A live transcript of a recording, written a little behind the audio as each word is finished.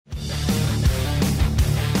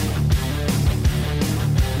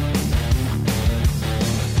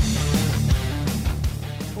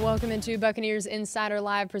Welcome into Buccaneers Insider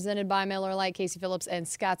Live, presented by Miller Lite. Casey Phillips and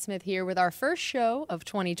Scott Smith here with our first show of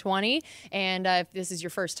 2020. And if this is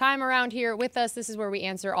your first time around here with us, this is where we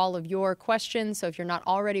answer all of your questions. So if you're not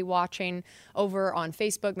already watching over on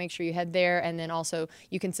Facebook, make sure you head there. And then also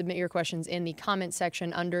you can submit your questions in the comment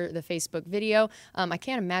section under the Facebook video. I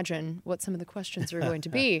can't imagine what some of the questions are going to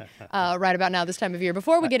be right about now this time of year.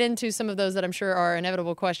 Before we get into some of those that I'm sure are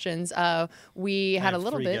inevitable questions, we had a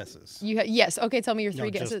little bit. Guesses. Yes. Okay. Tell me your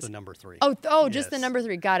three guesses. Just the number 3. Oh, yes. Just the number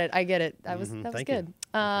 3. Got it. I get it. That was Thank good. You.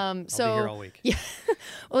 I'll be here all week. Yeah.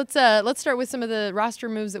 Well, let's start with some of the roster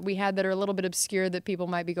moves that we had that are a little bit obscure that people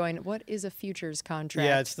might be going, what is a futures contract?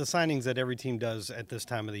 Yeah, it's the signings that every team does at this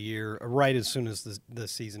time of the year, right as soon as the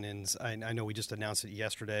season ends. I know we just announced it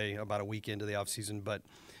yesterday, about a week into the offseason, but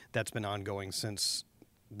that's been ongoing since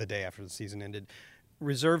the day after the season ended.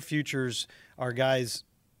 Reserve futures are guys.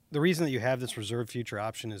 The reason that you have this reserve future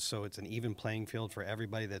option is so it's an even playing field for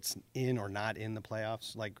everybody that's in or not in the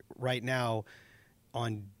playoffs. Like right now,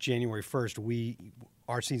 on January 1st,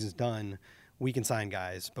 our season's done. We can sign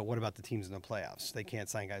guys, but what about the teams in the playoffs? They can't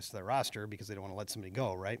sign guys to their roster because they don't want to let somebody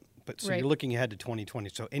go, right? But so You're looking ahead to 2020.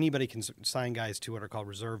 So anybody can sign guys to what are called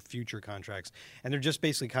reserve future contracts, and they're just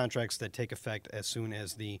basically contracts that take effect as soon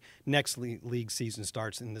as the next league season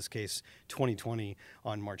starts. In this case, 2020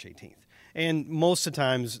 on March 18th. And most of the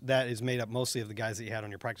times, that is made up mostly of the guys that you had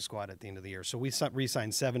on your practice squad at the end of the year. So we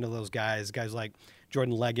re-signed 7 of those guys like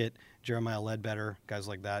Jordan Leggett, Jeremiah Ledbetter, guys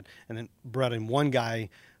like that. And then brought in one guy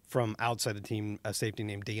from outside the team, a safety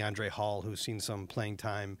named DeAndre Hall, who's seen some playing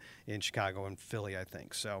time in Chicago and Philly, I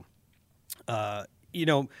think. So,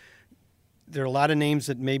 there are a lot of names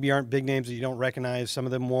that maybe aren't big names that you don't recognize. Some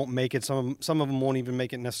of them won't make it. Some of them won't even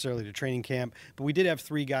make it necessarily to training camp. But we did have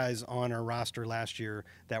 3 guys on our roster last year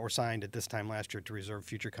that were signed at this time last year to reserve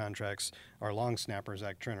future contracts. Our long snapper,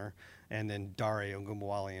 Zach Trinner, and then Dare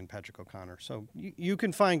Ogunbowale and Patrick O'Connor. So you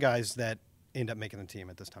can find guys that end up making the team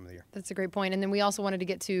at this time of the year. That's a great point. And then we also wanted to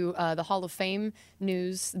get to the Hall of Fame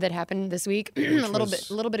news that happened this week. a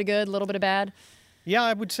little bit of good, a little bit of bad. Yeah,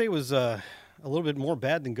 I would say it was a little bit more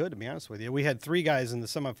bad than good, to be honest with you. We had 3 guys in the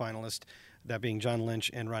semifinalist, that being John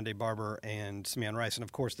Lynch and Rondé Barber and Simeon Rice. And,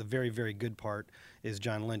 of course, the very, very good part is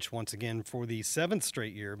John Lynch, once again, for the 7th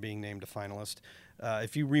straight year being named a finalist.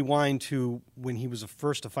 If you rewind to when he was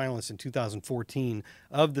first a finalist in 2014,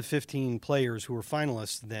 of the 15 players who were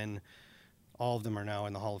finalists, then all of them are now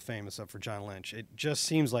in the Hall of Fame except for John Lynch. It just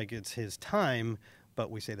seems like it's his time,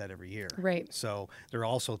 but we say that every year. Right. So there are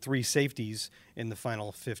also 3 safeties in the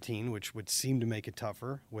final 15, which would seem to make it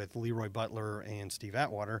tougher with Leroy Butler and Steve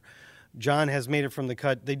Atwater. John has made it from the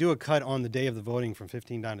cut. They do a cut on the day of the voting from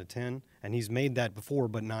 15 down to 10, and he's made that before,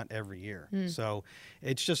 but not every year. So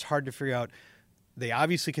it's just hard to figure out. They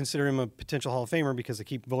obviously consider him a potential Hall of Famer because they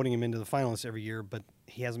keep voting him into the finalists every year, but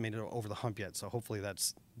he hasn't made it over the hump yet, so hopefully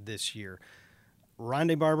that's this year.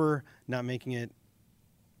 Rondé Barber not making it,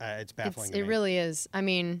 it's baffling to me. It really is. I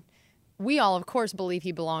mean, we all, of course, believe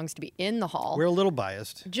he belongs to be in the Hall. We're a little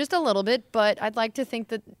biased. Just a little bit, but I'd like to think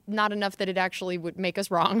that not enough that it actually would make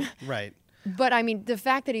us wrong. Right. But, I mean, the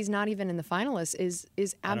fact that he's not even in the finalists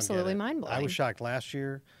is absolutely mind-blowing. I was shocked last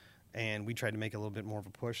year, and we tried to make a little bit more of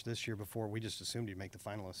a push this year before. We just assumed he'd make the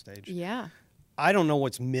finalist stage. Yeah. I don't know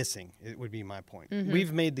what's missing, it would be my point.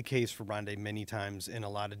 We've made the case for Rondé many times in a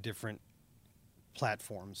lot of different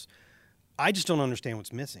platforms. I just don't understand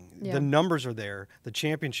what's missing. Yeah. The numbers are there. The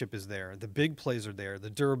championship is there. The big plays are there. The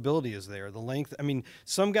durability is there. The length. I mean,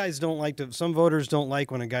 some voters don't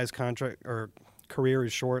like when a guy's contract or career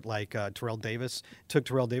is short, like Terrell Davis. It took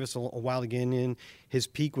Terrell Davis a while to get in. His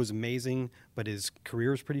peak was amazing, but his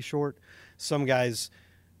career is pretty short. Some guys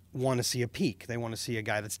want to see a peak. They want to see a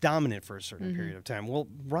guy that's dominant for a certain period of time. Well,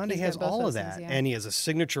 Rondé has all of that, and he has a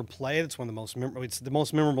signature play that's one of the most it's the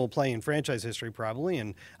most memorable play in franchise history probably,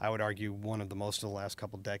 and I would argue one of the most of the last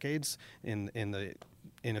couple decades in the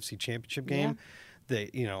NFC Championship game.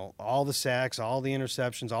 Yeah. All the sacks, all the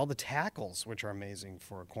interceptions, all the tackles, which are amazing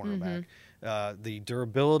for a cornerback. The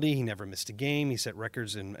durability, he never missed a game. He set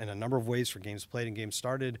records in a number of ways for games played and games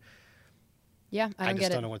started. Yeah, I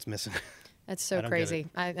just don't know what's missing. That's so crazy.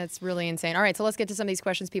 That's really insane. All right, so let's get to some of these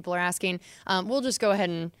questions people are asking. We'll just go ahead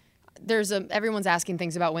and everyone's asking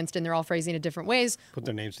things about Winston. They're all phrasing it different ways. Put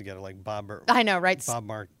their names together like Bob. I know, right? Bob,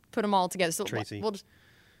 Mark. Put them all together. So Tracy. We'll just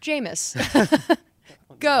Jameis.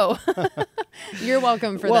 Go. You're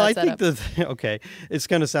welcome for that Well, I setup. think okay, it's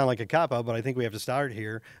going to sound like a cop-out, but I think we have to start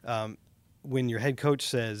here. When your head coach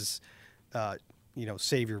says,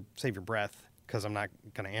 save your breath, because I'm not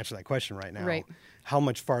going to answer that question right now. Right. How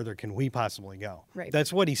much farther can we possibly go? Right.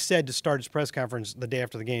 That's what he said to start his press conference the day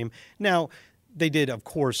after the game. Now, they did, of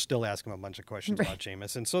course, still ask him a bunch of questions Right. about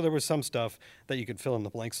Jameis. And so there was some stuff that you could fill in the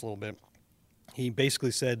blanks a little bit. He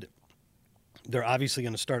basically said they're obviously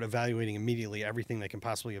going to start evaluating immediately everything they can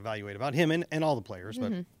possibly evaluate about him and all the players,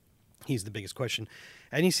 but he's the biggest question.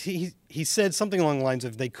 And he said something along the lines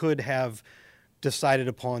of they could have decided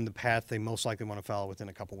upon the path they most likely want to follow within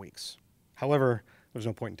a couple weeks. However, there's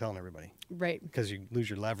no point in telling everybody. Right. Because you lose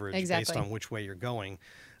your leverage Exactly. based on which way you're going.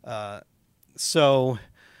 So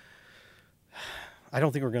I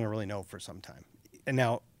don't think we're going to really know for some time. And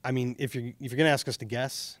now, I mean, if you're going to ask us to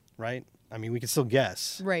guess, right? I mean, we can still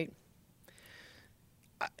guess. Right.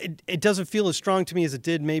 It doesn't feel as strong to me as it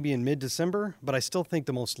did maybe in mid-December, but I still think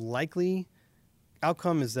the most likely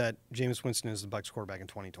outcome is that Jameis Winston is the Bucs quarterback in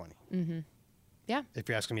 2020. Mm-hmm. Yeah. If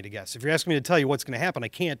you're asking me to guess. If you're asking me to tell you what's going to happen, I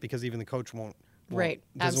can't because even the coach won't Right.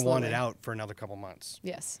 doesn't want Absolutely. it out for another couple months.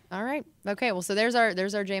 Yes. All right. Okay. Well, so there's our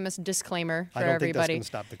Jameis disclaimer for I don't think that's everybody. going to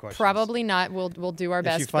stop the questions. Probably not. We'll do our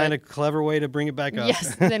best. If you find but- a clever way to bring it back up.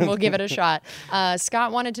 Yes, then we'll give it a shot.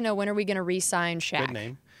 Scott wanted to know, when are we going to re-sign Shaq? Good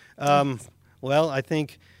name. Well, I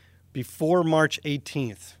think before March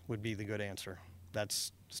 18th would be the good answer.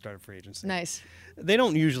 That's the start of free agency. Nice. They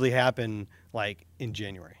don't usually happen like in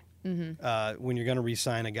January. Mm-hmm. When you're going to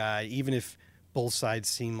re-sign a guy, even if both sides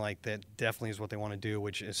seem like that definitely is what they want to do,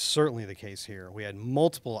 which is certainly the case here. We had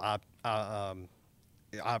multiple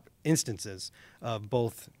instances of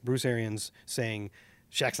both Bruce Arians saying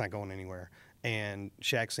Shaq's not going anywhere, and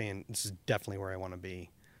Shaq saying this is definitely where I want to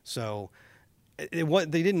be. So they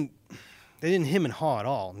didn't hem and haw at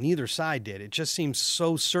all. Neither side did. It just seems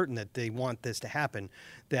so certain that they want this to happen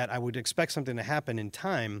that I would expect something to happen in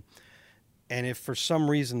time. And if for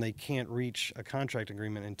some reason they can't reach a contract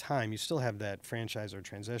agreement in time, you still have that franchise or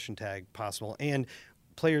transition tag possible. And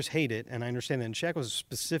players hate it, and I understand that. And Shaq was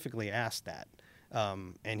specifically asked that.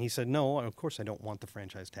 And he said, no, of course I don't want the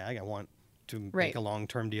franchise tag. I want to make a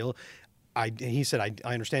long-term deal. He said,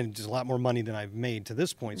 I understand it's a lot more money than I've made to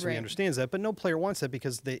this point, so he understands that. But no player wants that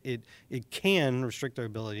because it can restrict their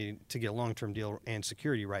ability to get a long-term deal and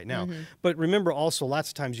security right now. But remember also, lots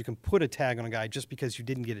of times you can put a tag on a guy just because you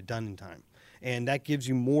didn't get it done in time. And that gives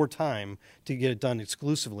you more time to get it done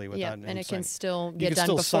exclusively without and it can signing. still You get can done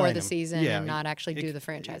still before sign the him. season Yeah, and not actually do the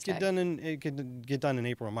franchise tag. It could get done in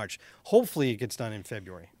April or March. Hopefully it gets done in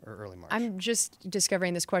February or early March. I'm just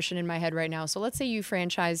discovering this question in my head right now. So let's say you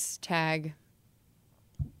franchise tag,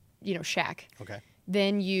 Shaq. Okay.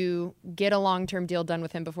 Then you get a long-term deal done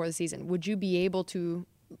with him before the season. Would you be able to,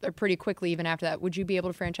 or pretty quickly even after that, would you be able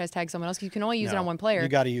to franchise tag someone else? 'Cause you can only use it No, on one player. you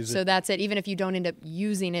gotta use it. So that's it. Even if you don't end up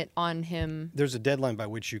using it on him. There's a deadline by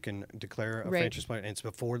which you can declare a Right. franchise player, and it's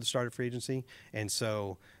before the start of free agency. And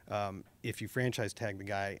so if you franchise tag the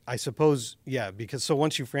guy, I suppose, because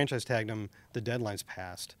once you franchise tagged him, the deadline's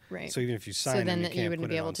passed. Right. So even if you sign So him, then you you can't wouldn't put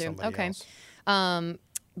be it able on to. somebody Okay. else.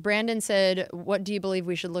 Brandon said, what do you believe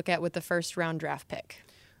we should look at with the first-round draft pick?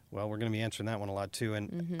 Well, we're going to be answering that one a lot too. And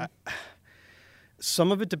Mm-hmm.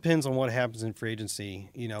 some of it depends on what happens in free agency,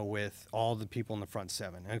 with all the people in the front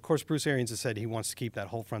seven. And of course, Bruce Arians has said he wants to keep that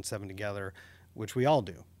whole front seven together, which we all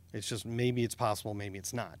do. It's just maybe it's possible, maybe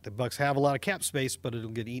it's not. The Bucs have a lot of cap space, but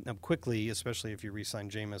it'll get eaten up quickly, especially if you re-sign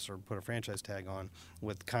Jameis or put a franchise tag on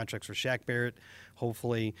with contracts for Shaq Barrett,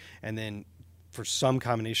 hopefully, and then for some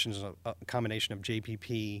combination of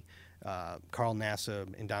JPP, Carl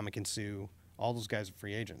Nassib, and Ndamukong Suh, all those guys are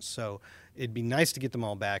free agents. So it'd be nice to get them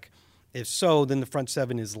all back. If so, then the front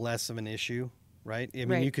seven is less of an issue, right? I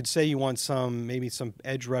mean, you could say you want maybe some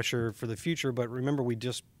edge rusher for the future, but remember we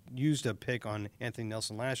just used a pick on Anthony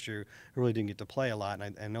Nelson last year who really didn't get to play a lot,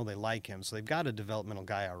 and I know they like him, so they've got a developmental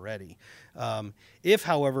guy already. If,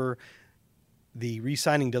 however, the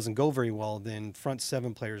re-signing doesn't go very well, then front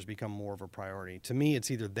seven players become more of a priority. To me, it's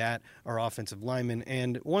either that or offensive linemen.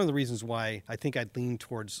 And one of the reasons why I think I'd lean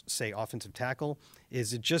towards, say, offensive tackle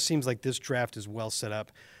is it just seems like this draft is well set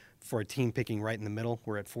up for a team picking right in the middle.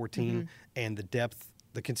 We're at 14, and the depth,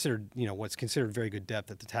 what's considered very good depth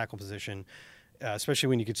at the tackle position, especially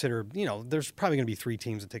when you consider, there's probably going to be 3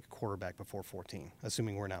 teams that take a quarterback before 14,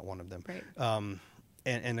 assuming we're not one of them. Right.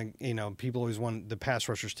 And people always want the pass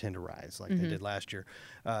rushers tend to rise like they did last year.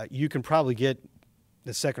 You can probably get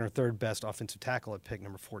the second or third best offensive tackle at pick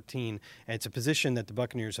number 14, and it's a position that the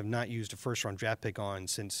Buccaneers have not used a first-round draft pick on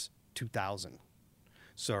since 2000.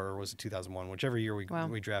 So, or was it 2001? Whichever year we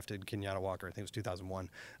drafted Kenyatta Walker, I think it was 2001.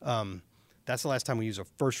 That's the last time we used a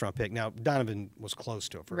first-round pick. Now, Donovan was close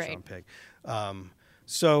to a first-round pick.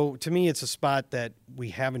 So to me, it's a spot that we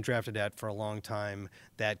haven't drafted at for a long time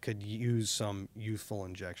that could use some youthful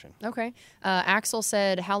injection. Okay. Axel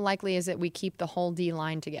said, how likely is it we keep the whole D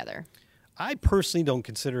line together? I personally don't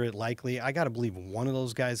consider it likely. I got to believe one of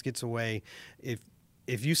those guys gets away.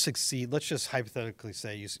 If you succeed, let's just hypothetically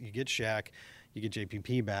say you get Shaq, you get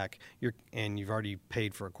JPP back, and you've already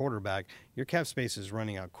paid for a quarterback, your cap space is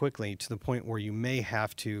running out quickly to the point where you may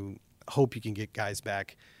have to hope you can get guys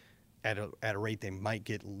back at a rate they might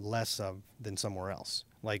get less of than somewhere else.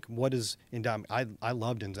 Like, what is Ndamukong? I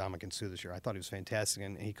loved Ndamukong Suh this year. I thought he was fantastic,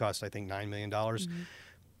 and he cost, I think, $9 million. Mm-hmm.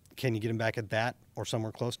 Can you get him back at that or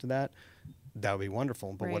somewhere close to that? That would be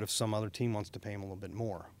wonderful. But what if some other team wants to pay him a little bit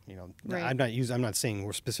more? You know, I'm not saying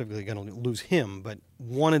we're specifically going to lose him, but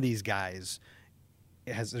one of these guys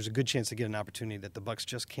there's a good chance to get an opportunity that the Bucs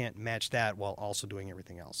just can't match that while also doing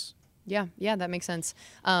everything else. Yeah, that makes sense.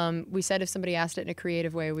 We said if somebody asked it in a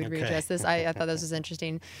creative way, we'd readjust this. I thought this was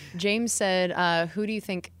interesting. James said, who do you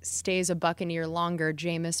think stays a Buccaneer longer,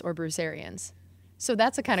 Jameis or Bruce Arians? So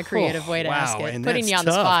that's a kind of creative way to ask it. And putting you on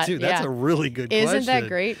tough, the spot. Too. That's a really good question. Isn't that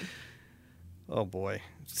great? Oh, boy.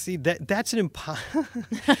 See, that's an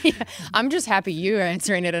I'm just happy you're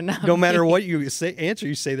answering it enough. No matter what you say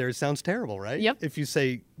there, it sounds terrible, right? Yep. If you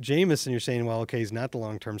say Jameis and you're saying, well, okay, he's not the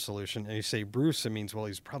long-term solution, and you say Bruce, it means, well,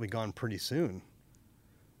 he's probably gone pretty soon.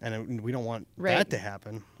 And we don't want that to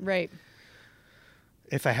happen. Right.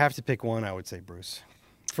 If I have to pick one, I would say Bruce.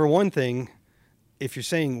 For one thing, if you're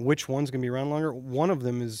saying which one's going to be around longer, one of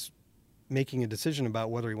them is making a decision about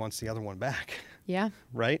whether he wants the other one back. Yeah.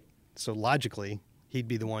 Right? So logically, he'd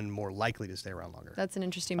be the one more likely to stay around longer. That's an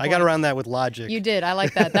interesting point. I got around that with logic. You did. I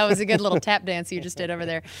like that. That was a good little tap dance you just did over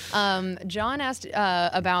there. John asked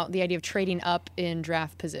about the idea of trading up in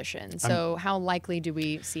draft position. So how likely do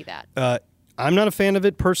we see that? I'm not a fan of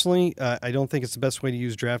it personally. I don't think it's the best way to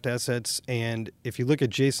use draft assets. And if you look at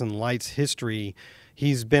Jason Light's history,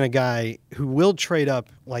 he's been a guy who will trade up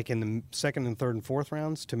like in the second and third and fourth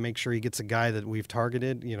rounds to make sure he gets a guy that we've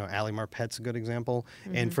targeted. You know, Ali Marpet's a good example.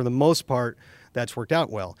 Mm-hmm. And for the most part, that's worked out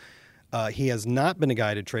well. He has not been a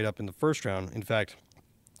guy to trade up in the first round. In fact,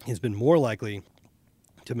 he's been more likely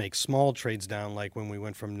to make small trades down, like when we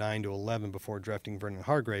went from 9 to 11 before drafting Vernon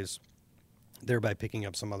Hargreaves, thereby picking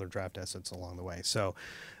up some other draft assets along the way. So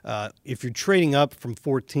if you're trading up from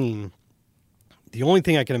 14, the only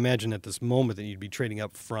thing I can imagine at this moment that you'd be trading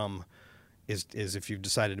up from is if you've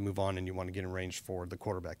decided to move on and you want to get in range for the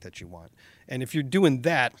quarterback that you want. And if you're doing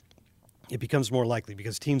that, it becomes more likely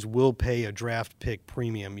because teams will pay a draft pick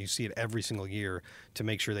premium. You see it every single year to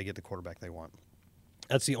make sure they get the quarterback they want.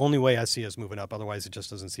 That's the only way I see us moving up. Otherwise, it just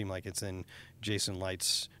doesn't seem like it's in Jason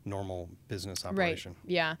Light's normal business operation.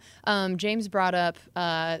 Right. Yeah. James brought up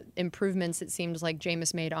improvements it seems like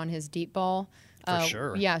Jameis made on his deep ball. For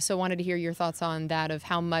sure. Yeah, so wanted to hear your thoughts on that, of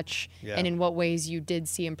how much and in what ways you did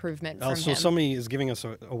see improvement from him. So somebody is giving us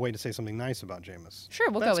a way to say something nice about Jameis. Sure,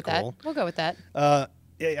 we'll go with that. We'll go with that.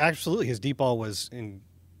 Absolutely. His deep ball was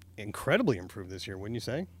incredibly improved this year, wouldn't you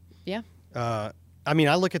say? Yeah. I mean,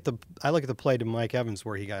 I look at the play to Mike Evans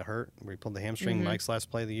where he got hurt, where he pulled the hamstring, Mm-hmm. Mike's last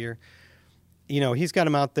play of the year. You know, he's got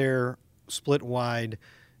him out there split wide.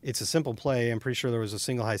 It's a simple play. I'm pretty sure there was a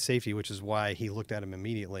single high safety, which is why he looked at him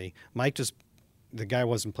immediately. The guy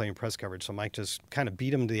wasn't playing press coverage, so Mike just kind of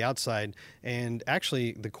beat him to the outside. And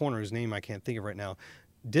actually, the corner, whose name I can't think of right now,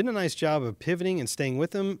 did a nice job of pivoting and staying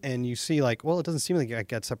with him. And you see, like, well, it doesn't seem like I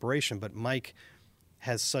got separation, but Mike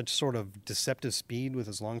has such sort of deceptive speed with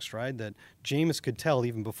his long stride that Jameis could tell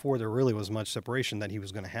even before there really was much separation that he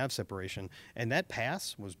was going to have separation. And that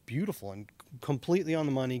pass was beautiful and completely on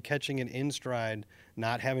the money, catching it in stride,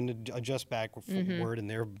 not having to adjust backward and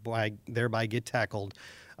thereby get tackled.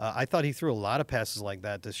 I thought he threw a lot of passes like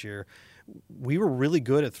that this year. We were really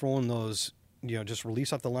good at throwing those, just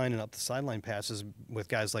release off the line and up the sideline passes with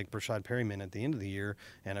guys like Brashad Perryman at the end of the year.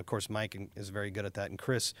 And, of course, Mike is very good at that. And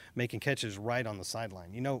Chris making catches right on the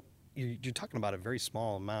sideline. You're talking about a very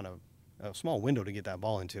small small window to get that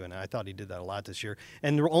ball into, and I thought he did that a lot this year.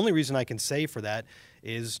 And the only reason I can say for that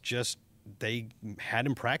is just they had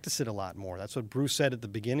him practice it a lot more. That's what Bruce said at the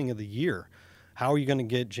beginning of the year. How are you going to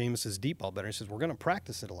get Jameis's deep ball better? He says, we're going to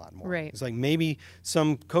practice it a lot more. Right. It's like maybe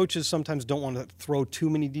some coaches sometimes don't want to throw too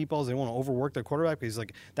many deep balls. They want to overwork their quarterback. But he's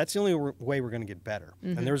like, that's the only way we're going to get better.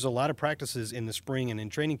 Mm-hmm. And there's a lot of practices in the spring and in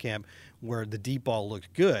training camp where the deep ball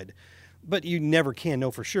looked good. But you never can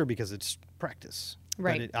know for sure because it's practice.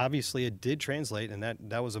 Right. But obviously it did translate, and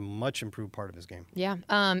that was a much improved part of his game. Yeah.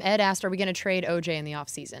 Ed asked, are we going to trade OJ in the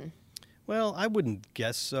offseason? Well, I wouldn't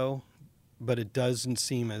guess so, but it doesn't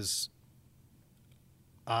seem as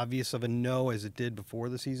obvious of a no as it did before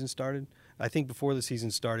the season started. I think before the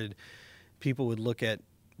season started, people would look at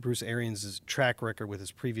Bruce Arians' track record with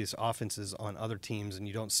his previous offenses on other teams, and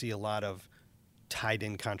you don't see a lot of tight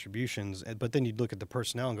end contributions. But then you'd look at the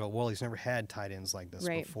personnel and go, well, he's never had tight ends like this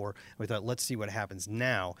before. We thought, let's see what happens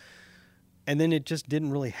now. And then it just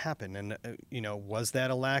didn't really happen. And, was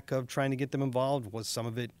that a lack of trying to get them involved? Was some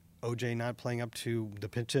of it OJ not playing up to the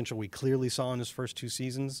potential we clearly saw in his first 2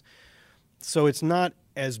 seasons? So it's not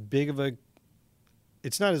as big of a –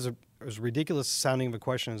 it's not as ridiculous sounding of a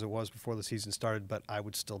question as it was before the season started, but I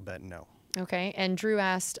would still bet no. Okay. And Drew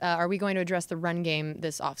asked, are we going to address the run game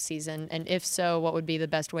this offseason? And if so, what would be the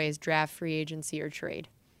best ways, draft, free agency, or trade?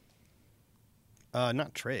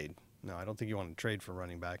 Not trade. No, I don't think you want to trade for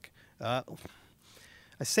running back. I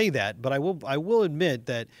say that, but I will admit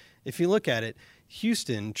that if you look at it,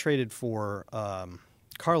 Houston traded for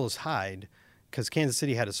Carlos Hyde because Kansas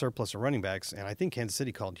City had a surplus of running backs, and I think Kansas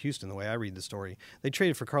City called Houston, the way I read the story. They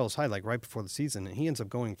traded for Carlos Hyde like right before the season, and he ends up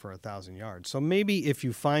going for 1,000 yards. So maybe if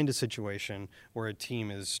you find a situation where a team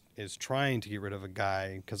is trying to get rid of a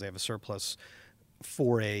guy because they have a surplus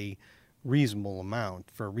for a reasonable amount,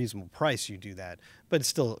 for a reasonable price, you do that. But it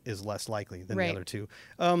still is less likely than the other two.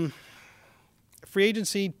 Free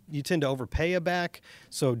agency, you tend to overpay a back,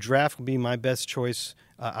 so draft would be my best choice.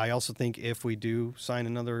 I also think if we do sign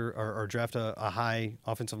another or draft a high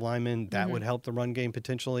offensive lineman, that would help the run game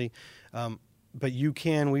potentially. But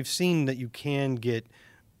we've seen that you can get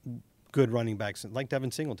good running backs like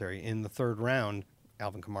Devin Singletary in the 3rd round,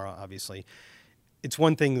 Alvin Kamara, obviously. It's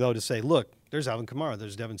one thing, though, to say, look, there's Alvin Kamara,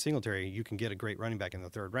 there's Devin Singletary. You can get a great running back in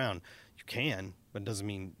the 3rd round. You can, but it doesn't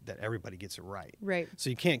mean that everybody gets it right. Right.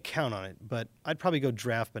 So you can't count on it. But I'd probably go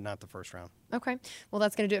draft, but not the 1st round. Okay. Well,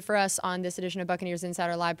 that's going to do it for us on this edition of Buccaneers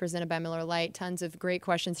Insider Live presented by Miller Lite. Tons of great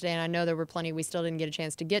questions today, and I know there were plenty we still didn't get a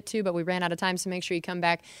chance to get to, but we ran out of time, so make sure you come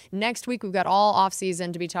back next week. We've got all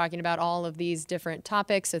off-season to be talking about all of these different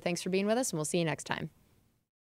topics, so thanks for being with us, and we'll see you next time.